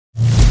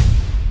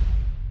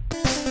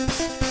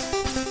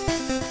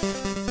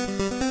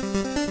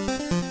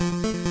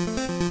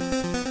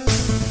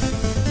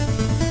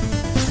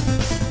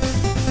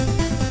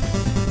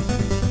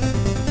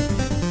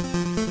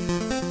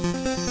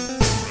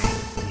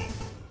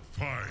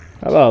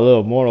How about a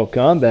little Mortal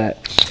Kombat?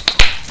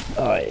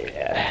 Oh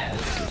yeah,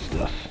 that's good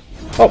stuff.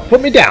 Oh, put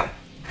me down!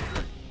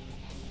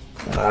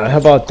 How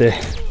about the...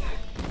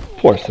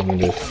 Pour some of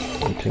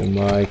this into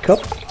my cup.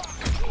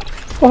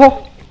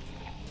 Oh,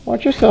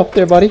 watch yourself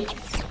there, buddy.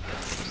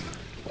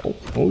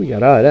 Oh, we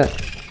got out of that.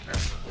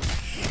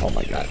 Oh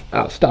my god.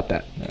 Oh, stop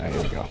that. Alright,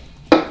 here we go.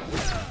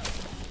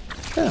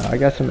 Yeah, I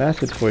got some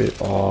acid for you.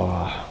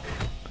 Oh.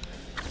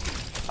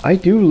 I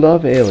do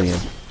love Alien.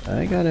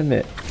 I gotta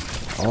admit.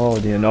 Oh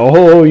dear,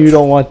 no, you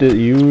don't want to.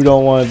 You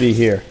don't want to be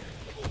here.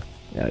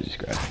 Yeah, just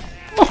grab it.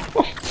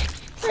 Oh,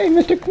 hey,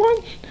 Mr.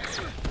 Kwan,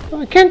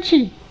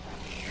 Kenshi,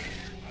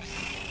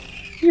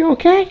 you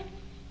okay?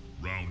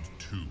 Round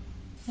 2.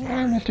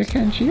 Hi, Mr.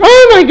 Kenshi.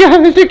 Oh my God,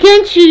 Mr.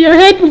 Kenshi, your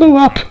head blew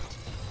up.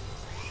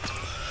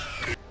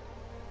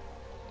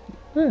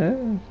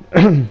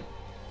 That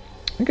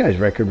guy's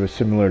record was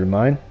similar to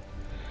mine.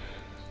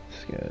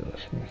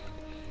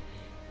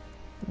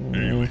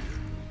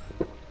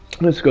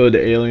 Let's go to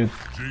Alien.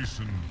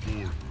 Jason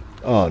Bourne.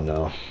 Oh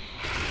no.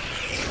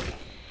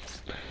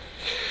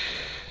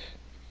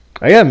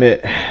 I gotta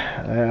admit,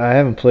 I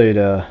haven't played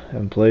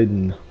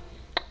in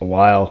a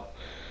while.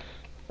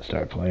 I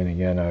started playing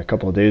again a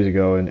couple of days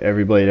ago, and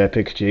everybody that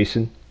picks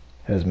Jason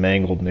has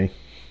mangled me.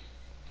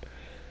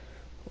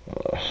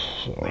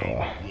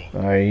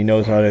 He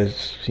knows how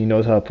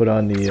to put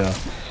on the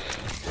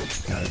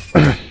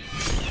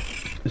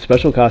the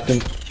special costume.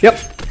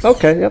 Yep.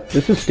 Okay. Yep.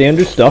 This is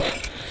standard stuff.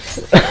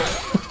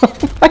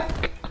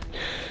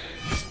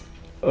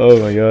 Oh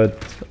my god.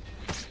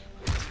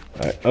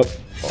 Alright, oh,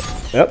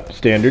 yep,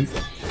 standard.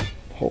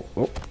 Oh,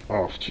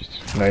 jeez.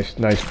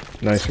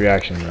 Nice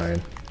reaction,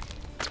 Ryan.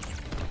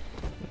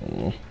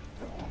 Oh.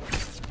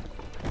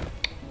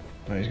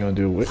 Now he's gonna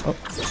do a whip.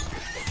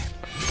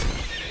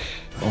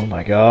 Oh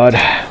my god.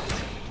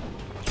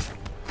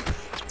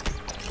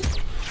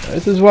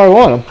 This is where I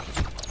want him.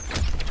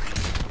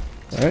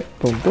 Alright,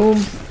 boom,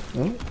 boom.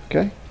 Oh,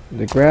 okay,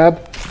 the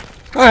grab.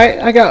 Alright,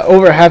 I got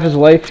over half his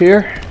life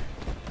here.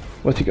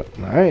 What's he go?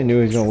 Alright, I knew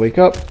he was gonna wake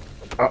up.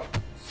 Oh,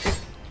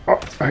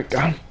 alright,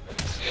 got him.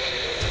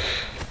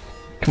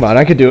 Come on,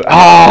 I can do it.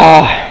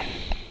 Ah!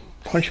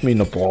 Punch me in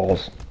the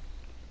balls.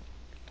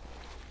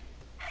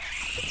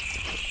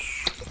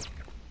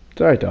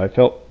 It's alright though, I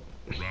felt...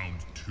 Round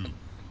 2.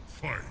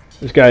 Fight.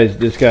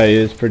 This guy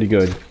is pretty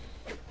good.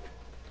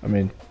 I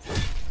mean,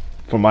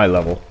 for my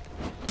level.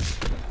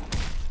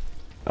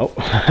 Oh,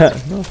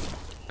 no.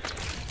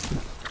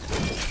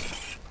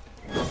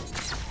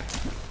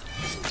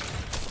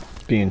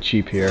 Being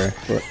cheap here,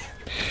 but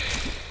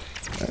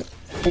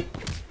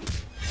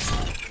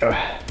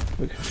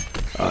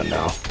oh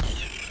no,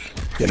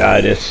 get out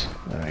of this.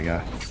 There we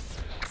go.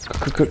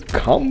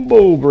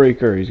 Combo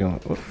breaker. He's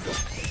going.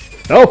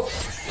 No,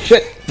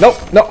 shit. No.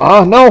 No.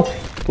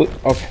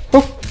 Okay.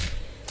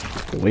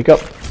 Wake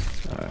up.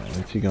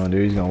 What's he gonna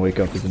do? He's gonna wake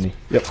up, isn't he?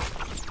 Yep.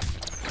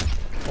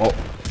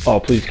 Oh,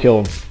 please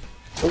kill him.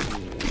 Oh,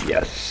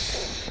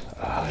 yes.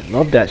 I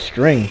love that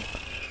string.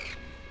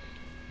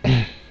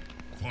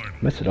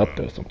 Mess it up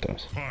though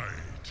sometimes.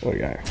 Oh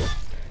yeah.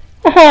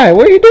 Hi,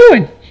 what are you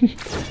doing?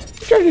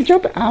 Trying to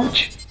jump.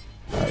 Ouch.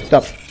 Alright,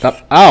 stop.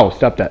 Ow,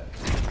 stop that.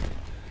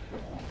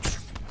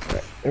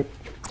 Right.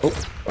 Oh,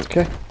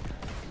 okay.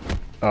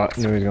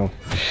 There we go.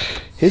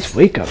 His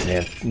wake up,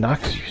 man,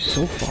 knocks you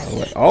so far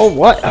away. Oh,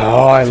 what?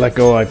 Oh, I let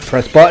go. I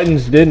pressed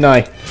buttons, didn't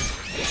I?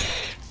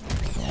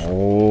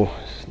 Oh,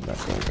 it's not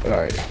going good.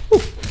 Alright.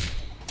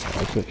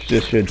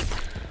 This should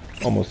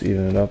almost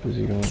even it up as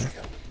you go.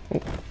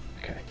 Oh.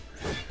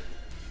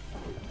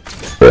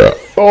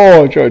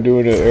 Oh, I tried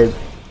doing it.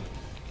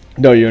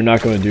 No, you're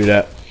not going to do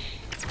that.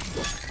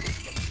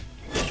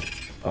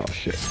 Oh,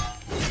 shit.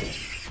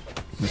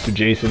 Mr.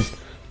 Jason.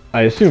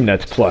 I assume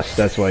that's plus.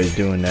 That's why he's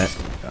doing that.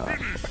 Oh,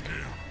 fuck.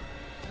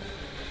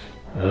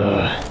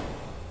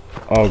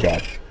 Oh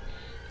God.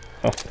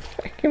 Oh,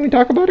 can we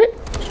talk about it?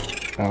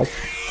 Ow.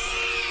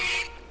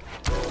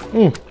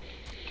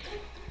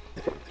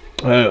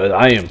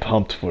 I am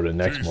pumped for the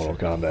next Mortal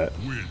Kombat.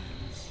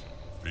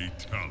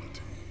 Fatality.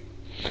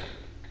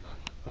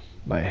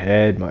 My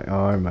head, my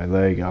arm, my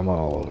leg, I'm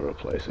all over the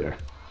place here.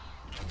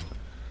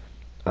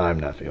 I'm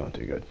not feeling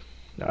too good.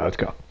 Now let's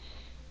go.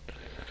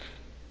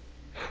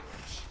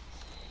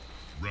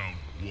 Round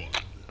 1.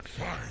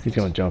 Fight. He's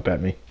gonna jump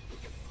at me.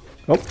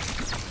 Oh.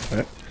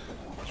 Right.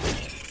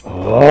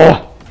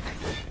 Oh!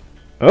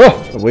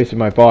 I wasted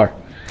my bar.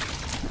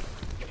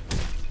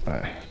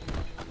 Alright.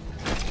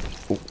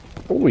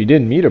 Oh, he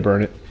didn't mean to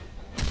burn it.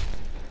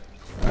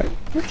 Alright.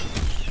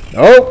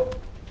 No!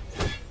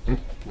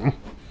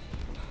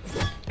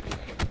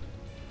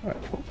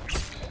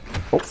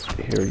 Oh,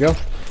 here we go.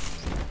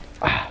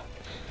 I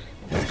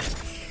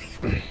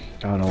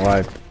don't know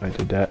why I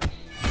did that.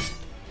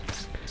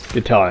 You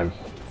can tell I'm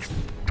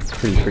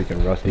pretty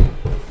freaking rusty.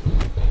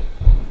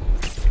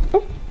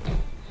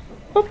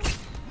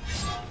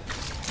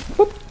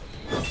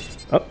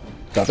 Oh,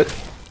 stop it.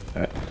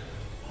 All right.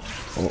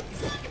 Oh,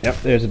 yep,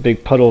 there's a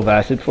big puddle of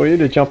acid for you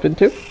to jump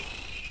into.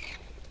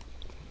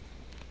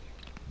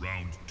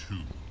 Round 2.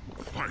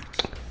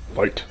 Fight.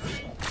 Fight.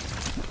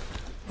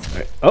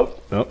 Alright. Oh,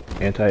 no.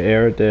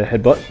 Anti-air at the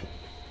headbutt.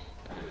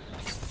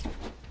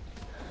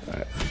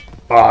 Alright.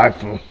 Oh, I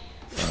don't know.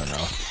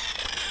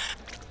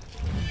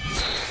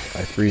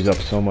 I freeze up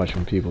so much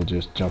when people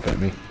just jump at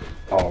me.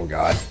 Oh,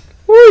 God.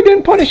 Oh, he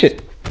didn't punish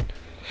it.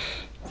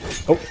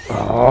 Oh.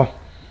 Oh.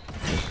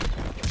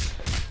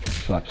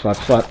 Slap, slap,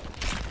 slap.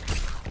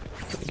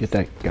 Get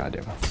that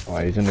goddamn. Oh,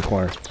 he's in the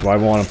corner. That's why I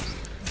want him.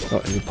 Oh,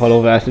 there's a puddle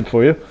of acid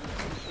for you.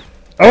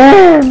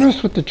 Oh, I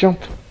missed with the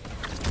jump.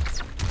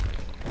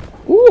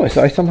 Ooh,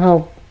 I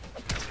somehow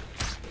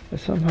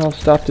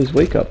stopped his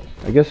wake up.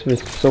 I guess if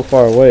it's so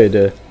far away,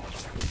 the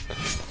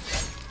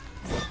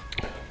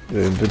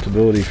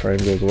invincibility frame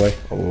goes away.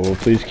 Oh,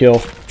 please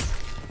kill.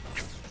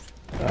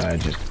 I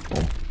just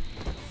boom.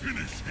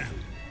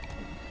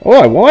 Oh,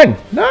 I won!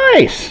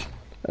 Nice!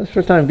 That's the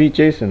first time I beat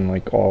Jason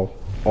like all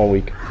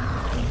week.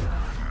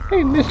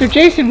 Hey, Mr.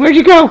 Jason, where'd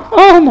you go?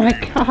 Oh my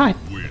God,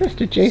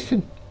 Mr.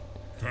 Jason,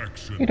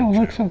 you don't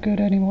look so good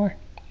anymore.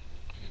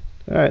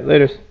 All right,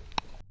 laters.